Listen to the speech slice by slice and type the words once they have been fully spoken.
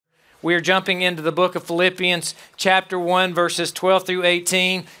We are jumping into the book of Philippians, chapter 1, verses 12 through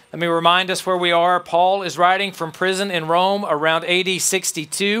 18. Let me remind us where we are. Paul is writing from prison in Rome around AD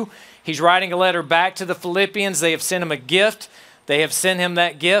 62. He's writing a letter back to the Philippians. They have sent him a gift. They have sent him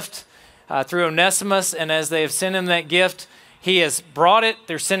that gift through Onesimus, and as they have sent him that gift, he has brought it.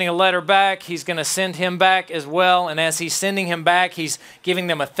 They're sending a letter back. He's going to send him back as well. And as he's sending him back, he's giving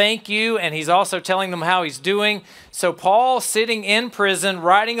them a thank you, and he's also telling them how he's doing. So Paul, sitting in prison,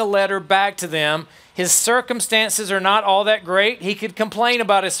 writing a letter back to them. His circumstances are not all that great. He could complain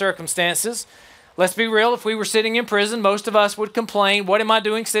about his circumstances. Let's be real. If we were sitting in prison, most of us would complain. What am I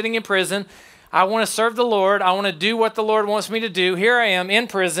doing sitting in prison? I want to serve the Lord. I want to do what the Lord wants me to do. Here I am in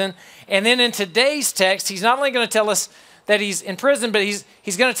prison. And then in today's text, he's not only going to tell us that he's in prison, but he's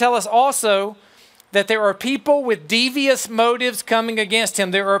going to tell us also that there are people with devious motives coming against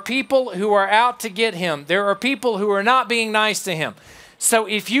him. There are people who are out to get him. There are people who are not being nice to him. So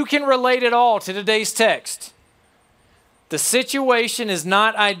if you can relate it all to today's text, the situation is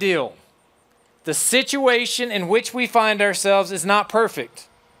not ideal. The situation in which we find ourselves is not perfect.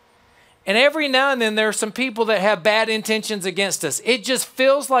 And every now and then there are some people that have bad intentions against us. It just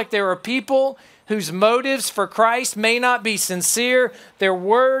feels like there are people whose motives for Christ may not be sincere. Their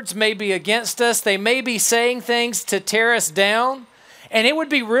words may be against us. They may be saying things to tear us down. And it would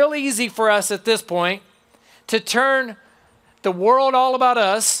be real easy for us at this point to turn the world all about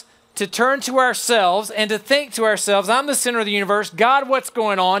us, to turn to ourselves and to think to ourselves, I'm the center of the universe. God, what's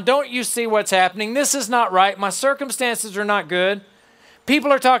going on? Don't you see what's happening? This is not right. My circumstances are not good.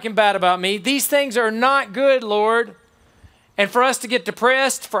 People are talking bad about me. These things are not good, Lord. And for us to get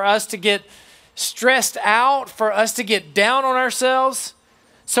depressed, for us to get stressed out, for us to get down on ourselves.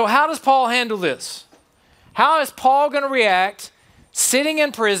 So how does Paul handle this? How is Paul going to react sitting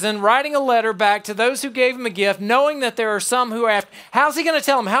in prison, writing a letter back to those who gave him a gift, knowing that there are some who are after? How's he going to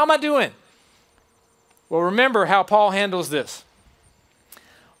tell them? How am I doing? Well, remember how Paul handles this.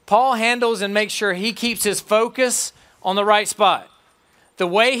 Paul handles and makes sure he keeps his focus on the right spot. The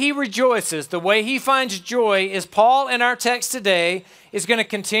way he rejoices, the way he finds joy is Paul in our text today is going to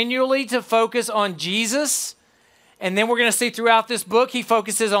continually to focus on Jesus. And then we're going to see throughout this book, he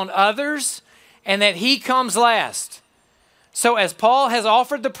focuses on others and that he comes last. So as Paul has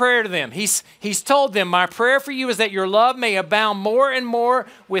offered the prayer to them, he's told them, my prayer for you is that your love may abound more and more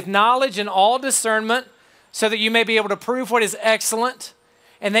with knowledge and all discernment so that you may be able to prove what is excellent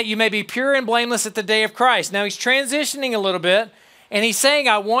and that you may be pure and blameless at the day of Christ. Now he's transitioning a little bit. And he's saying,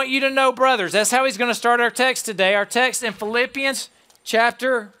 I want you to know, brothers. That's how he's going to start our text today. Our text in Philippians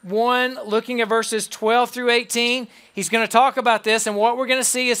chapter 1, looking at verses 12 through 18. He's going to talk about this. And what we're going to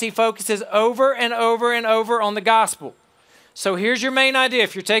see is he focuses over and over and over on the gospel. So here's your main idea.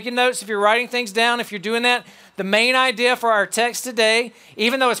 If you're taking notes, if you're writing things down, if you're doing that, the main idea for our text today,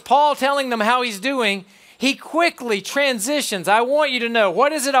 even though it's Paul telling them how he's doing, he quickly transitions. I want you to know.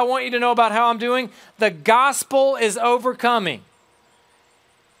 What is it I want you to know about how I'm doing? The gospel is overcoming.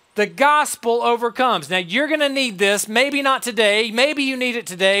 The gospel overcomes. Now, you're going to need this, maybe not today, maybe you need it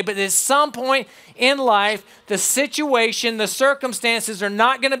today, but at some point in life, the situation, the circumstances are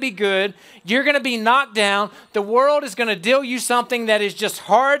not going to be good. You're going to be knocked down. The world is going to deal you something that is just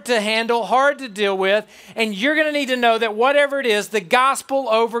hard to handle, hard to deal with, and you're going to need to know that whatever it is, the gospel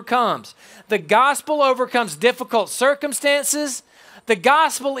overcomes. The gospel overcomes difficult circumstances. The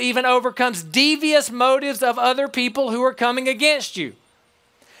gospel even overcomes devious motives of other people who are coming against you.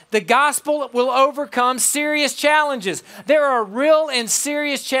 The gospel will overcome serious challenges. There are real and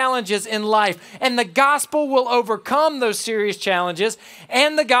serious challenges in life, and the gospel will overcome those serious challenges,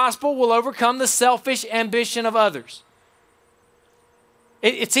 and the gospel will overcome the selfish ambition of others.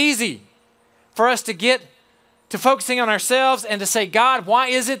 It's easy for us to get to focusing on ourselves and to say, God, why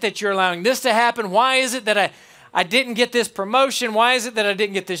is it that you're allowing this to happen? Why is it that I didn't get this promotion? Why is it that I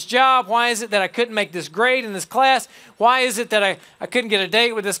didn't get this job? Why is it that I couldn't make this grade in this class? Why is it that I couldn't get a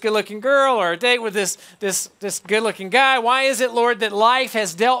date with this good-looking girl or a date with this good-looking guy? Why is it, Lord, that life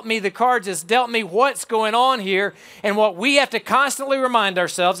has dealt me the cards, has dealt me what's going on here? And what we have to constantly remind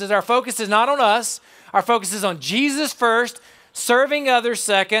ourselves is our focus is not on us. Our focus is on Jesus first, serving others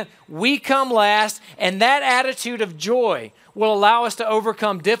second, we come last, and that attitude of joy will allow us to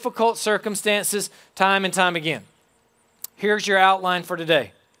overcome difficult circumstances time and time again. Here's your outline for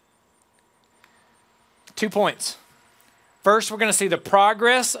today. 2 points. First, we're going to see the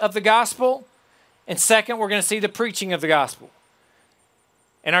progress of the gospel, and second, we're going to see the preaching of the gospel.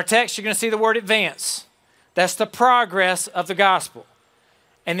 In our text, you're going to see the word advance. That's the progress of the gospel.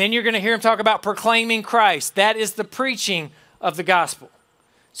 And then you're going to hear him talk about proclaiming Christ. That is the preaching of the gospel.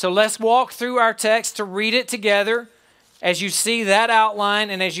 So let's walk through our text to read it together. as you see that outline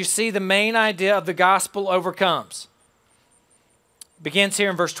and as you see the main idea of the gospel overcomes. Begins here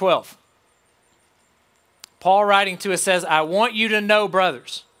in verse 12. Paul writing to us says, I want you to know,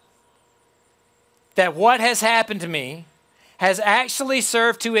 brothers, that what has happened to me has actually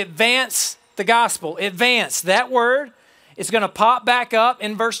served to advance the gospel. Advance, that word is going to pop back up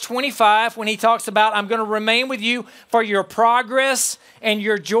in verse 25 when he talks about, I'm going to remain with you for your progress and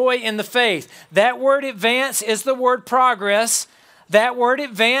your joy in the faith. That word advance is the word progress. That word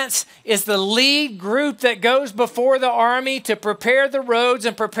advance is the lead group that goes before the army to prepare the roads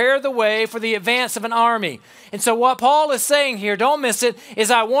and prepare the way for the advance of an army. And so what Paul is saying here, don't miss it, is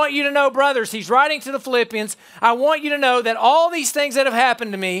I want you to know, brothers, he's writing to the Philippians, I want you to know that all these things that have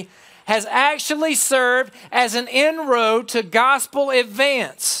happened to me has actually served as an inroad to gospel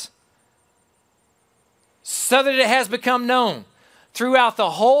advance so that it has become known throughout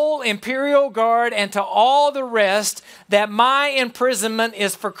the whole imperial guard and to all the rest that my imprisonment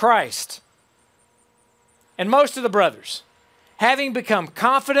is for Christ. And most of the brothers, having become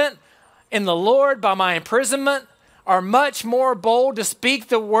confident in the Lord by my imprisonment, are much more bold to speak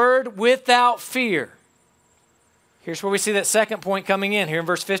the word without fear. Here's where we see that second point coming in here in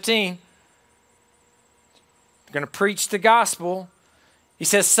verse 15. We're going to preach the gospel. He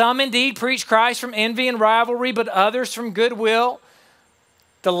says, some indeed preach Christ from envy and rivalry, but others from goodwill.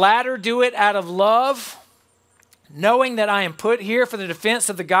 The latter do it out of love, knowing that I am put here for the defense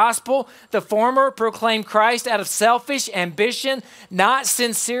of the gospel. The former proclaim Christ out of selfish ambition, not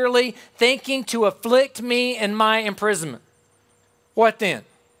sincerely, thinking to afflict me in my imprisonment. What then?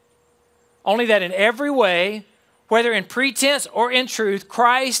 Only that in every way, whether in pretense or in truth,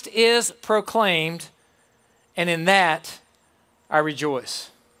 Christ is proclaimed, and in that I rejoice.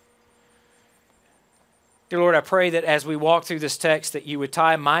 Dear Lord, I pray that as we walk through this text, that you would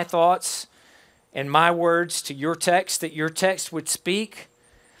tie my thoughts and my words to your text, that your text would speak,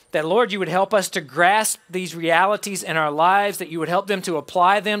 that, Lord, you would help us to grasp these realities in our lives, that you would help them to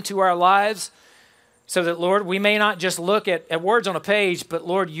apply them to our lives, so that, Lord, we may not just look at words on a page, but,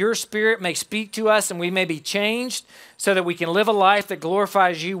 Lord, your Spirit may speak to us and we may be changed so that we can live a life that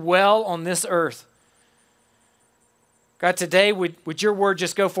glorifies you well on this earth. God, today, would your word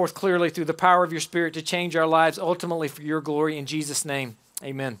just go forth clearly through the power of your Spirit to change our lives ultimately for your glory. In Jesus' name,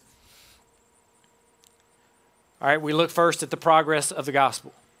 amen. All right, we look first at the progress of the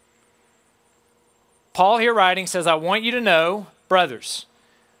gospel. Paul here writing says, I want you to know, brothers.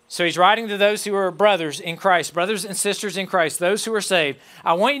 So he's writing to those who are brothers in Christ, brothers and sisters in Christ, those who are saved.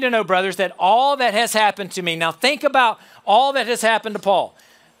 I want you to know, brothers, that all that has happened to me. Now think about all that has happened to Paul.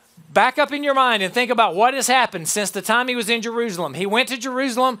 Back up in your mind and think about what has happened since the time he was in Jerusalem. He went to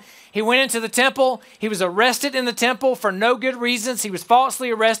Jerusalem. He went into the temple. He was arrested in the temple for no good reasons. He was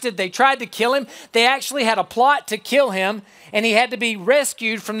falsely arrested. They tried to kill him. They actually had a plot to kill him, and he had to be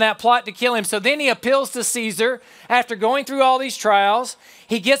rescued from that plot to kill him. So then he appeals to Caesar after going through all these trials.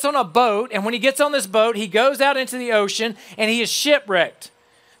 He gets on a boat, and when he gets on this boat, he goes out into the ocean, and he is shipwrecked.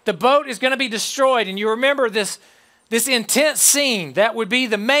 The boat is going to be destroyed, and you remember this intense scene that would be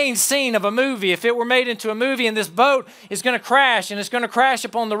the main scene of a movie if it were made into a movie, and this boat is going to crash, and it's going to crash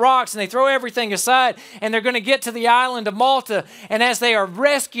upon the rocks, and they throw everything aside, and they're going to get to the island of Malta. And as they are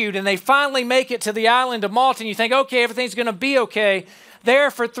rescued and they finally make it to the island of Malta, and you think, okay, everything's going to be okay.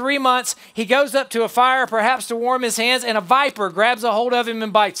 There for 3 months, he goes up to a fire, perhaps to warm his hands, and a viper grabs a hold of him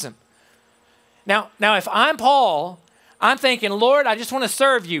and bites him. Now if I'm Paul, I'm thinking, Lord, I just want to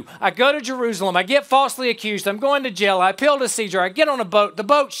serve you. I go to Jerusalem. I get falsely accused. I'm going to jail. I appeal to Caesar. I get on a boat. The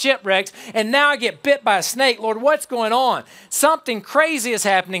boat shipwrecks, and now I get bit by a snake. Lord, what's going on? Something crazy is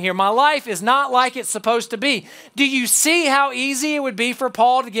happening here. My life is not like it's supposed to be. Do you see how easy it would be for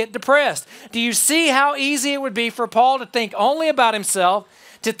Paul to get depressed? Do you see how easy it would be for Paul to think only about himself,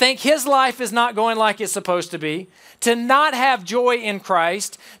 to think his life is not going like it's supposed to be, to not have joy in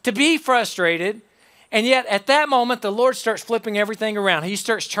Christ, to be frustrated? And yet, at that moment, the Lord starts flipping everything around. He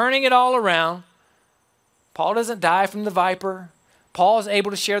starts turning it all around. Paul doesn't die from the viper. Paul is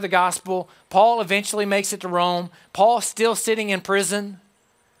able to share the gospel. Paul eventually makes it to Rome. Paul's still sitting in prison.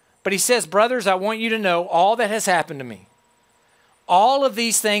 But he says, brothers, I want you to know all that has happened to me. All of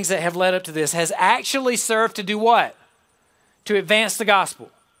these things that have led up to this has actually served to do what? To advance the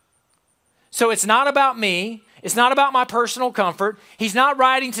gospel. So it's not about me. It's not about my personal comfort. He's not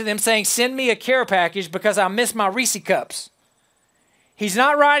writing to them saying, send me a care package because I miss my Reese cups. He's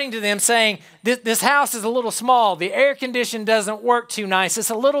not writing to them saying, this house is a little small. The air condition doesn't work too nice. It's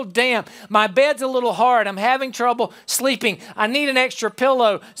a little damp. My bed's a little hard. I'm having trouble sleeping. I need an extra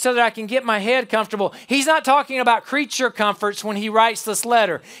pillow so that I can get my head comfortable. He's not talking about creature comforts when he writes this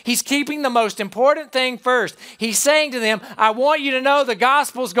letter. He's keeping the most important thing first. He's saying to them, I want you to know the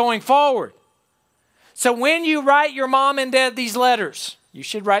gospel's going forward. So when you write your mom and dad these letters, you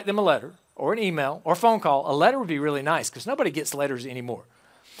should write them a letter, or an email, or phone call. A letter would be really nice because nobody gets letters anymore.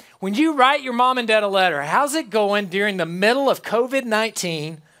 When you write your mom and dad a letter, how's it going during the middle of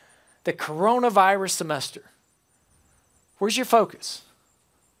COVID-19, the coronavirus semester? Where's your focus?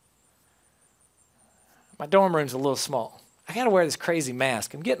 My dorm room's a little small. I got to wear this crazy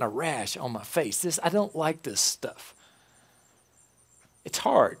mask. I'm getting a rash on my face. I don't like this stuff. It's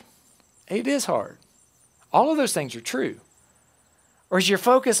hard. It is hard. All of those things are true. Or is your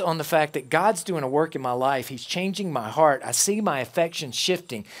focus on the fact that God's doing a work in my life? He's changing my heart. I see my affection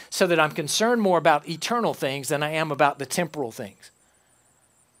shifting so that I'm concerned more about eternal things than I am about the temporal things.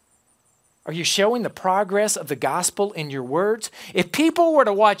 Are you showing the progress of the gospel in your words? If people were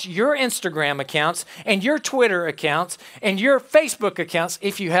to watch your Instagram accounts and your Twitter accounts and your Facebook accounts,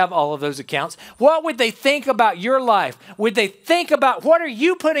 if you have all of those accounts, what would they think about your life? Would they think about what are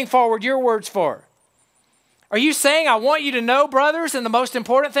you putting forward your words for? Are you saying, I want you to know, brothers, and the most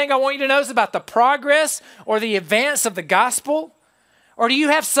important thing I want you to know is about the progress or the advance of the gospel? Or do you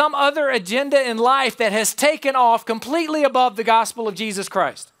have some other agenda in life that has taken off completely above the gospel of Jesus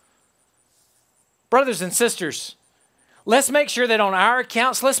Christ? Brothers and sisters, let's make sure that on our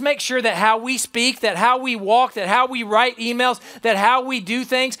accounts, let's make sure that how we speak, that how we walk, that how we write emails, that how we do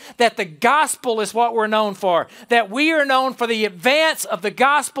things, that the gospel is what we're known for. That we are known for the advance of the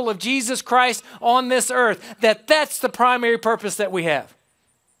gospel of Jesus Christ on this earth. That's the primary purpose that we have.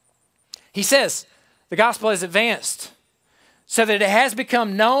 He says the gospel has advanced so that it has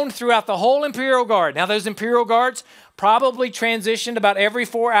become known throughout the whole imperial guard. Now those imperial guards probably transitioned about every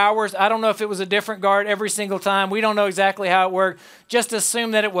 4 hours. I don't know if it was a different guard every single time. We don't know exactly how it worked. Just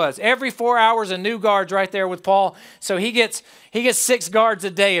assume that it was. Every 4 hours, a new guard's right there with Paul. So he gets 6 guards a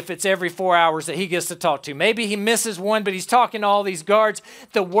day if it's every 4 hours that he gets to talk to. Maybe he misses one, but he's talking to all these guards.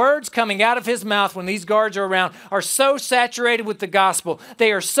 The words coming out of his mouth when these guards are around are so saturated with the gospel.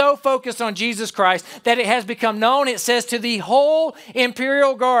 They are so focused on Jesus Christ that it has become known, it says, to the whole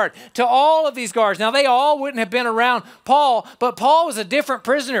imperial guard, to all of these guards. Now, they all wouldn't have been around Paul, but Paul was a different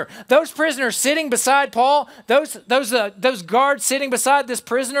prisoner. Those prisoners sitting beside Paul, those guards sitting beside this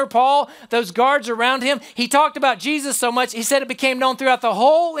prisoner, Paul, those guards around him, he talked about Jesus so much, he said it became known throughout the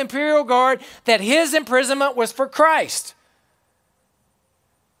whole imperial guard that his imprisonment was for Christ.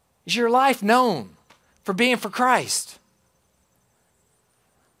 Is your life known for being for Christ?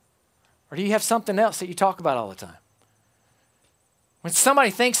 Or do you have something else that you talk about all the time? When somebody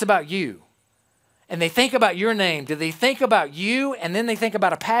thinks about you, and they think about your name, do they think about you and then they think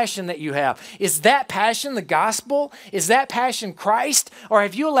about a passion that you have? Is that passion the gospel? Is that passion Christ? Or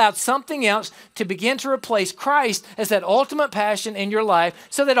have you allowed something else to begin to replace Christ as that ultimate passion in your life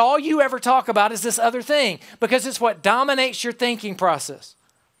so that all you ever talk about is this other thing because it's what dominates your thinking process?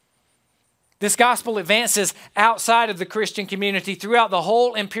 This gospel advances outside of the Christian community throughout the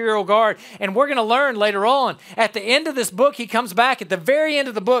whole imperial guard. And we're going to learn later on. At the end of this book, he comes back at the very end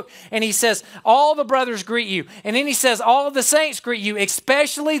of the book and he says, all the brothers greet you. And then he says, all of the saints greet you,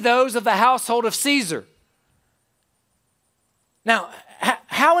 especially those of the household of Caesar. Now,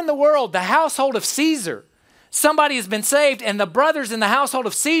 how in the world, the household of Caesar? Somebody has been saved and the brothers in the household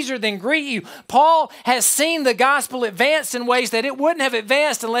of Caesar then greet you. Paul has seen the gospel advance in ways that it wouldn't have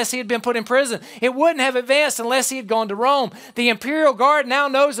advanced unless he had been put in prison. It wouldn't have advanced unless he had gone to Rome. The imperial guard now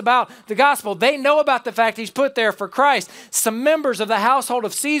knows about the gospel. They know about the fact he's put there for Christ. Some members of the household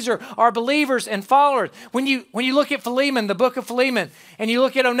of Caesar are believers and followers. When you look at Philemon, the book of Philemon, and you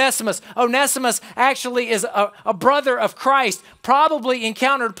look at Onesimus, Onesimus actually is a brother of Christ, probably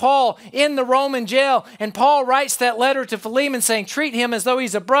encountered Paul in the Roman jail, and Paul writes that letter to Philemon saying, treat him as though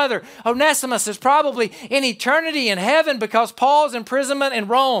he's a brother. Onesimus is probably in eternity in heaven because Paul's imprisonment in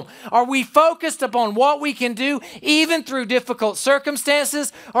Rome. Are we focused upon what we can do even through difficult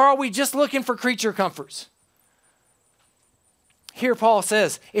circumstances, or are we just looking for creature comforts? Here Paul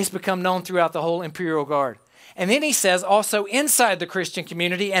says it's become known throughout the whole imperial guard. And then he says also inside the Christian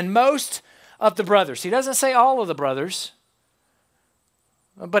community and most of the brothers. He doesn't say all of the brothers,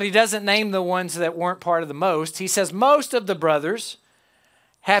 but he doesn't name the ones that weren't part of the most. He says most of the brothers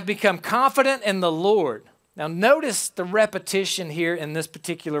have become confident in the Lord. Now notice the repetition here in this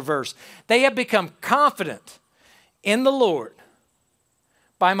particular verse. They have become confident in the Lord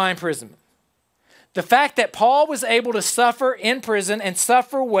by my imprisonment. The fact that Paul was able to suffer in prison and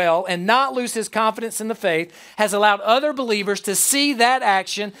suffer well and not lose his confidence in the faith has allowed other believers to see that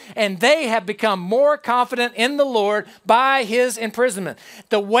action, and they have become more confident in the Lord by his imprisonment.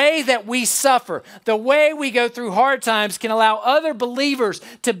 The way that we suffer, the way we go through hard times can allow other believers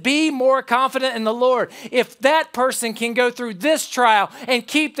to be more confident in the Lord. If that person can go through this trial and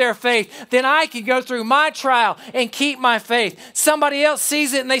keep their faith, then I can go through my trial and keep my faith. Somebody else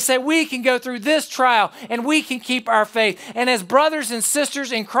sees it and they say, we can go through this trial and we can keep our faith. And as brothers and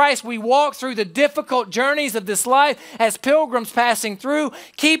sisters in Christ, we walk through the difficult journeys of this life as pilgrims passing through,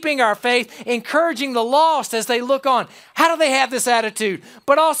 keeping our faith, encouraging the lost as they look on. How do they have this attitude?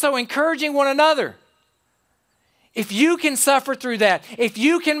 But also encouraging one another. If you can suffer through that, if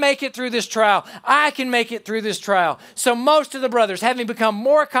you can make it through this trial, I can make it through this trial. So most of the brothers, having become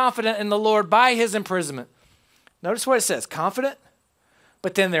more confident in the Lord by his imprisonment, notice what it says, confident,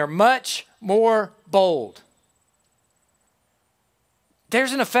 but then they're much more bold.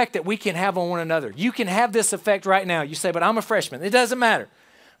 There's an effect that we can have on one another. You can have this effect right now. You say, but I'm a freshman. It doesn't matter.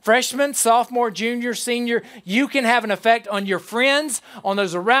 Freshman, sophomore, junior, senior, you can have an effect on your friends, on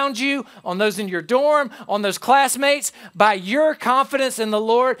those around you, on those in your dorm, on those classmates, by your confidence in the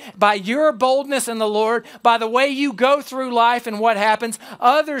Lord, by your boldness in the Lord, by the way you go through life and what happens.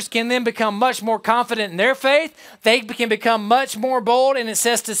 Others can then become much more confident in their faith. They can become much more bold, and it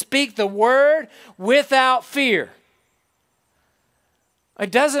says to speak the word without fear.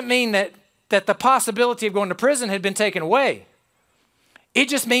 It doesn't mean that the possibility of going to prison had been taken away. It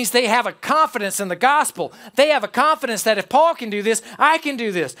just means they have a confidence in the gospel. They have a confidence that if Paul can do this, I can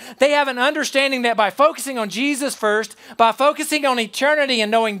do this. They have an understanding that by focusing on Jesus first, by focusing on eternity and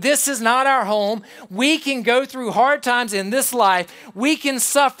knowing this is not our home, we can go through hard times in this life. We can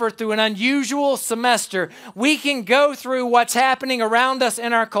suffer through an unusual semester. We can go through what's happening around us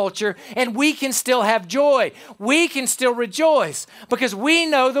in our culture, and we can still have joy. We can still rejoice because we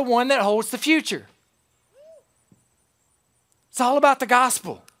know the one that holds the future. It's all about the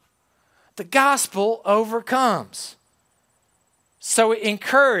gospel. The gospel overcomes. So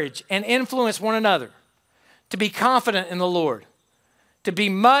encourage and influence one another to be confident in the Lord, to be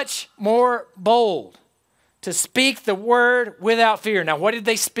much more bold, to speak the word without fear. Now, what did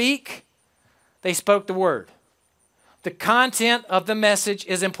they speak? They spoke the word. The content of the message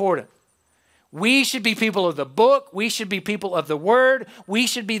is important. We should be people of the book. We should be people of the word. We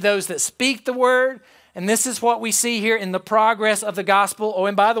should be those that speak the word. And this is what we see here in the progress of the gospel. Oh,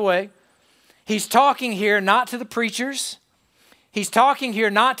 and by the way, he's talking here not to the preachers. He's talking here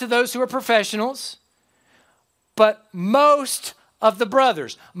not to those who are professionals, but most of the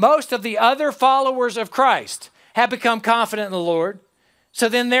brothers, most of the other followers of Christ have become confident in the Lord. So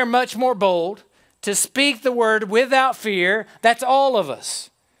then they're much more bold to speak the word without fear. That's all of us.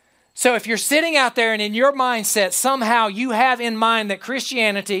 So if you're sitting out there and in your mindset, somehow you have in mind that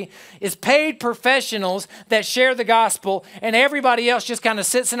Christianity is paid professionals that share the gospel and everybody else just kind of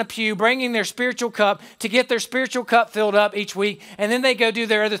sits in a pew bringing their spiritual cup to get their spiritual cup filled up each week and then they go do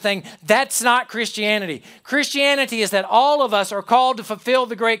their other thing, that's not Christianity. Christianity is that all of us are called to fulfill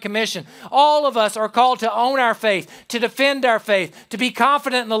the Great Commission. All of us are called to own our faith, to defend our faith, to be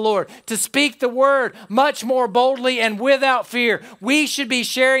confident in the Lord, to speak the word much more boldly and without fear. We should be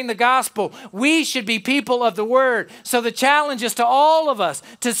sharing the gospel. We should be people of the word. So the challenge is to all of us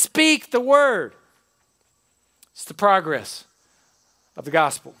to speak the word. It's the progress of the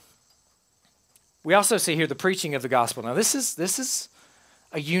gospel. We also see here the preaching of the gospel. Now this is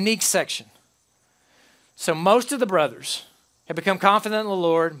a unique section. So most of the brothers have become confident in the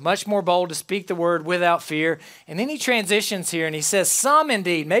Lord, much more bold to speak the word without fear. And then he transitions here and he says, some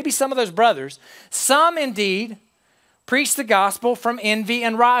indeed, maybe some of those brothers, some indeed preach the gospel from envy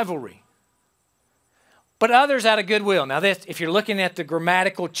and rivalry, but others out of goodwill. Now, this, if you're looking at the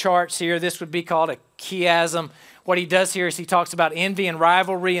grammatical charts here, this would be called a chiasm. What he does here is he talks about envy and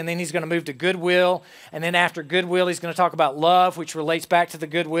rivalry, and then he's going to move to goodwill. And then after goodwill, he's going to talk about love, which relates back to the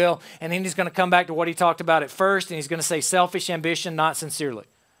goodwill. And then he's going to come back to what he talked about at first, and he's going to say selfish ambition, not sincerely.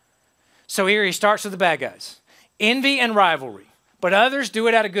 So here he starts with the bad guys. Envy and rivalry, but others do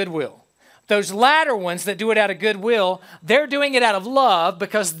it out of goodwill. Those latter ones that do it out of goodwill, they're doing it out of love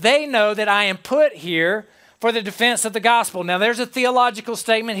because they know that I am put here for the defense of the gospel. Now, there's a theological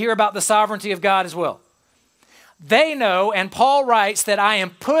statement here about the sovereignty of God as well. They know, and Paul writes, that I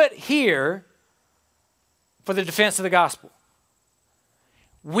am put here for the defense of the gospel.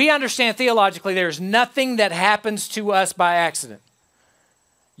 We understand theologically there's nothing that happens to us by accident.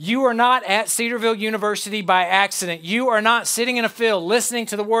 You are not at Cedarville University by accident. You are not sitting in a field listening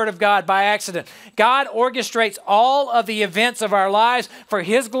to the Word of God by accident. God orchestrates all of the events of our lives for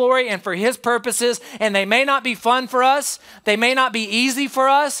His glory and for His purposes, and they may not be fun for us. They may not be easy for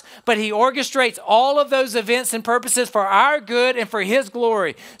us, but He orchestrates all of those events and purposes for our good and for His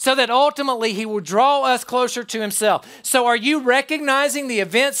glory, so that ultimately He will draw us closer to Himself. So are you recognizing the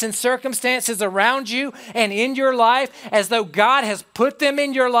events and circumstances around you and in your life as though God has put them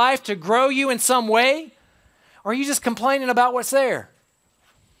in your life to grow you in some way? Or are you just complaining about what's there?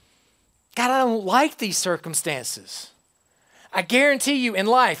 God, I don't like these circumstances. I guarantee you in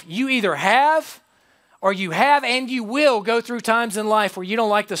life, you either have or you have and you will go through times in life where you don't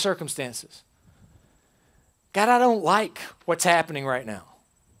like the circumstances. God, I don't like what's happening right now.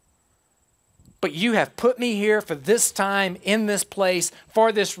 But you have put me here for this time, in this place,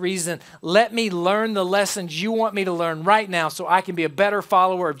 for this reason. Let me learn the lessons you want me to learn right now so I can be a better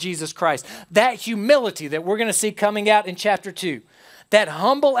follower of Jesus Christ. That humility that we're going to see coming out in chapter 2, that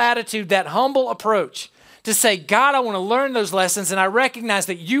humble attitude, that humble approach to say, God, I want to learn those lessons, and I recognize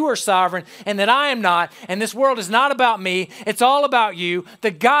that you are sovereign and that I am not, and this world is not about me. It's all about you. The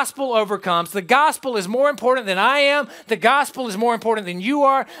gospel overcomes. The gospel is more important than I am. The gospel is more important than you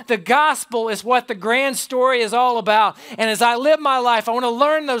are. The gospel is what the grand story is all about. And as I live my life, I want to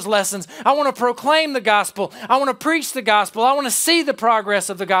learn those lessons. I want to proclaim the gospel. I want to preach the gospel. I want to see the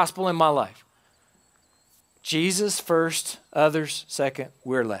progress of the gospel in my life. Jesus first, others second,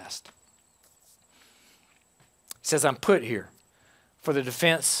 we're last. He says, I'm put here for the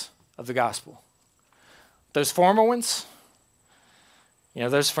defense of the gospel. Those former ones,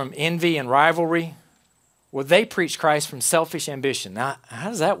 those from envy and rivalry, well, they preach Christ from selfish ambition. Now, how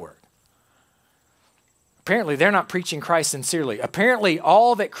does that work? Apparently, they're not preaching Christ sincerely. Apparently,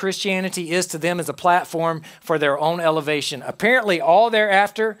 all that Christianity is to them is a platform for their own elevation. Apparently, all they're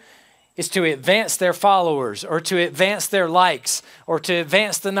after is to advance their followers or to advance their likes or to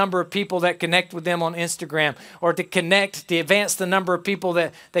advance the number of people that connect with them on Instagram or to advance the number of people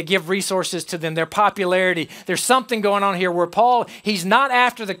that give resources to them, their popularity. There's something going on here where Paul, he's not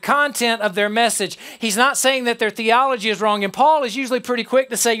after the content of their message. He's not saying that their theology is wrong. And Paul is usually pretty quick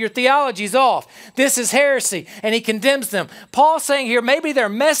to say, your theology is off. This is heresy. And he condemns them. Paul's saying here, maybe their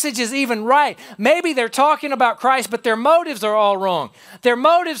message is even right. Maybe they're talking about Christ, but their motives are all wrong. Their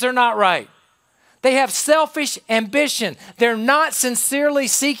motives are not right. They have selfish ambition. They're not sincerely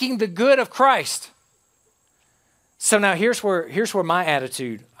seeking the good of Christ. So now here's where my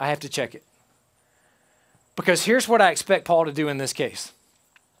attitude, I have to check it. Because here's what I expect Paul to do in this case.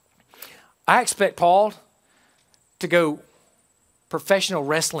 I expect Paul to go professional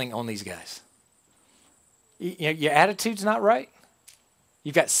wrestling on these guys. Your attitude's not right.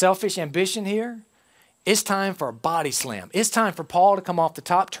 You've got selfish ambition here. It's time for a body slam. It's time for Paul to come off the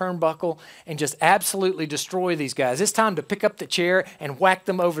top turnbuckle and just absolutely destroy these guys. It's time to pick up the chair and whack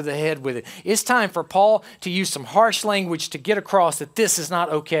them over the head with it. It's time for Paul to use some harsh language to get across that this is not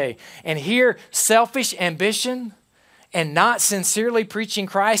okay. And here, selfish ambition and not sincerely preaching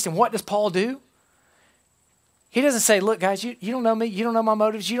Christ. And what does Paul do? He doesn't say, look, guys, you don't know me. You don't know my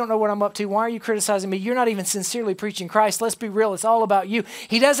motives. You don't know what I'm up to. Why are you criticizing me? You're not even sincerely preaching Christ. Let's be real. It's all about you.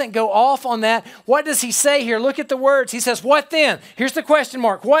 He doesn't go off on that. What does he say here? Look at the words. He says, what then? Here's the question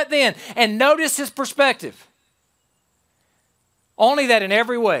mark. What then? And notice his perspective. Only that in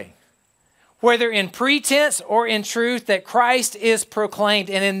every way, whether in pretense or in truth, that Christ is proclaimed.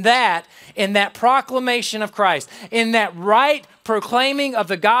 And in that proclamation of Christ, in that right proclaiming of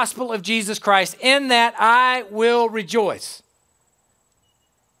the gospel of Jesus Christ, in that I will rejoice.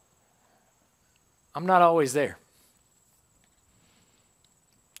 I'm not always there.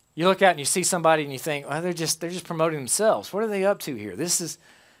 You look out and you see somebody and you think, well, they're just promoting themselves. What are they up to here? It's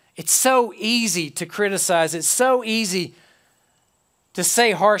so easy to criticize. It's so easy to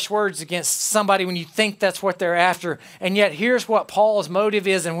say harsh words against somebody when you think that's what they're after. And yet here's what Paul's motive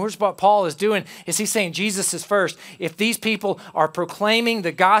is, and here's what Paul is doing, is he's saying Jesus is first. If these people are proclaiming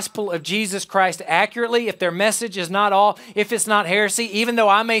the gospel of Jesus Christ accurately, if their message is not all, if it's not heresy, even though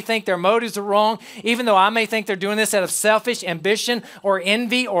I may think their motives are wrong, even though I may think they're doing this out of selfish ambition or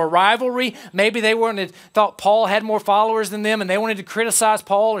envy or rivalry, maybe they thought Paul had more followers than them and they wanted to criticize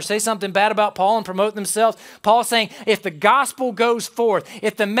Paul or say something bad about Paul and promote themselves. Paul's saying, if the gospel goes forth,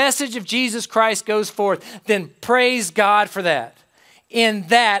 if the message of Jesus Christ goes forth, then praise God for that. In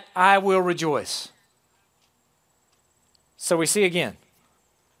that I will rejoice. So we see again,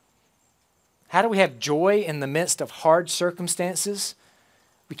 how do we have joy in the midst of hard circumstances?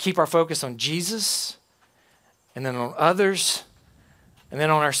 We keep our focus on Jesus, and then on others, and then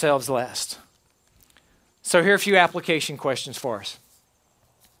on ourselves last. So here are a few application questions for us.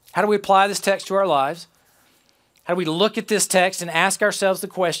 How do we apply this text to our lives? How do we look at this text and ask ourselves the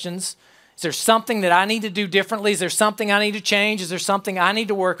questions? Is there something that I need to do differently? Is there something I need to change? Is there something I need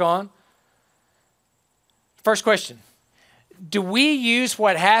to work on? First question, do we use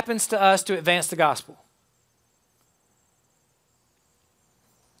what happens to us to advance the gospel?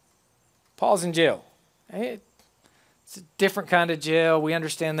 Paul's in jail. It's a different kind of jail. We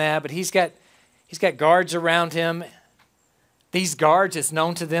understand that, but he's got guards around him. These guards, it's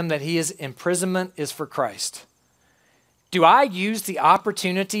known to them that his imprisonment is for Christ. Do I use the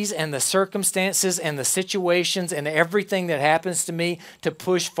opportunities and the circumstances and the situations and everything that happens to me to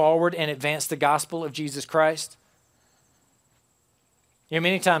push forward and advance the gospel of Jesus Christ?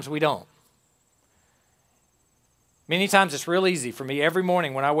 Many times we don't. Many times it's real easy for me every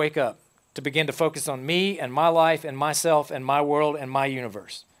morning when I wake up to begin to focus on me and my life and myself and my world and my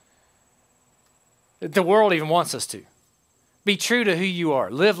universe. The world even wants us to. Be true to who you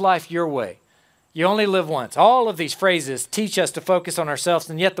are. Live life your way. You only live once. All of these phrases teach us to focus on ourselves,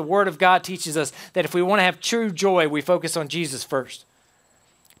 and yet the Word of God teaches us that if we want to have true joy, we focus on Jesus first.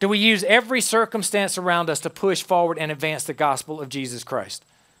 Do we use every circumstance around us to push forward and advance the gospel of Jesus Christ?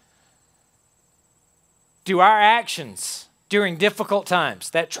 Do our actions during difficult times,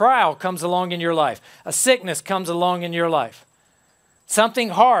 that trial comes along in your life, a sickness comes along in your life,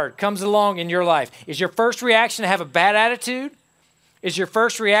 something hard comes along in your life, is your first reaction to have a bad attitude? Is your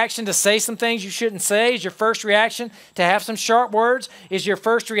first reaction to say some things you shouldn't say? Is your first reaction to have some sharp words? Is your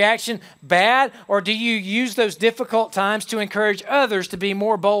first reaction bad? Or do you use those difficult times to encourage others to be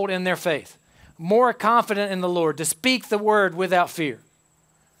more bold in their faith, more confident in the Lord, to speak the word without fear?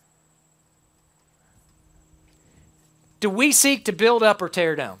 Do we seek to build up or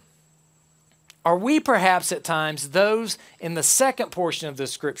tear down? Are we perhaps at times those in the second portion of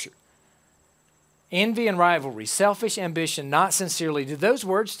this scripture? Envy and rivalry, selfish ambition, not sincerely. Do those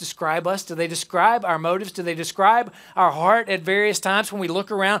words describe us? Do they describe our motives? Do they describe our heart at various times when we look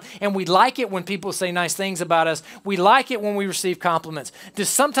around and we like it when people say nice things about us? We like it when we receive compliments.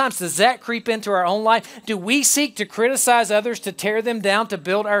 Does that creep into our own life? Do we seek to criticize others, to tear them down, to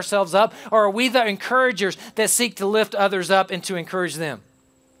build ourselves up? Or are we the encouragers that seek to lift others up and to encourage them?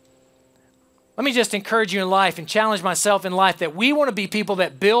 Let me just encourage you in life and challenge myself in life that we want to be people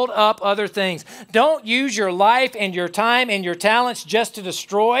that build up other things. Don't use your life and your time and your talents just to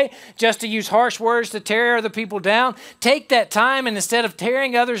destroy, just to use harsh words to tear other people down. Take that time and instead of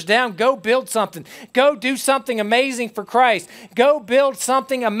tearing others down, go build something. Go do something amazing for Christ. Go build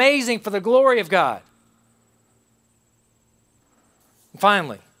something amazing for the glory of God. And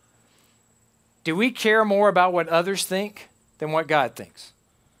finally, do we care more about what others think than what God thinks?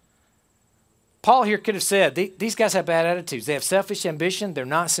 Paul here could have said, these guys have bad attitudes. They have selfish ambition. They're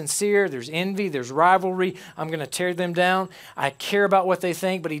not sincere. There's envy. There's rivalry. I'm going to tear them down. I care about what they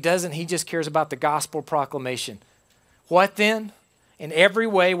think, but he doesn't. He just cares about the gospel proclamation. What then? In every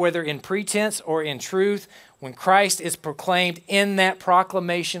way, whether in pretense or in truth, when Christ is proclaimed in that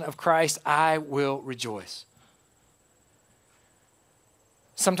proclamation of Christ, I will rejoice.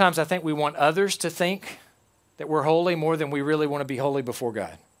 Sometimes I think we want others to think that we're holy more than we really want to be holy before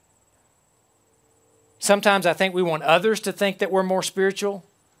God. Sometimes I think we want others to think that we're more spiritual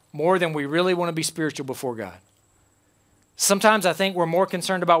more than we really want to be spiritual before God. Sometimes I think we're more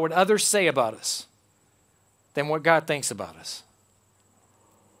concerned about what others say about us than what God thinks about us.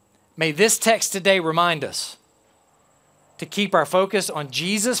 May this text today remind us to keep our focus on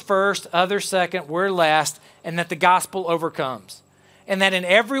Jesus first, others second, we're last, and that the gospel overcomes. And that in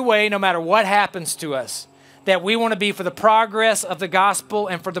every way, no matter what happens to us, that we want to be for the progress of the gospel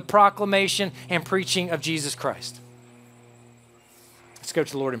and for the proclamation and preaching of Jesus Christ. Let's go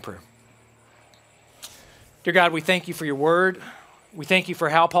to the Lord in prayer. Dear God, we thank you for your word. We thank you for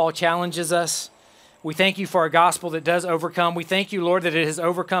how Paul challenges us. We thank you for a gospel that does overcome. We thank you, Lord, that it has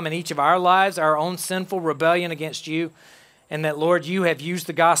overcome in each of our lives, our own sinful rebellion against you, and that, Lord, you have used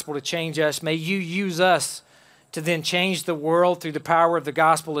the gospel to change us. May you use us to then change the world through the power of the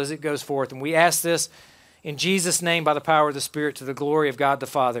gospel as it goes forth. And we ask this in Jesus' name, by the power of the Spirit, to the glory of God the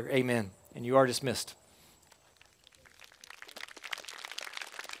Father. Amen. And you are dismissed.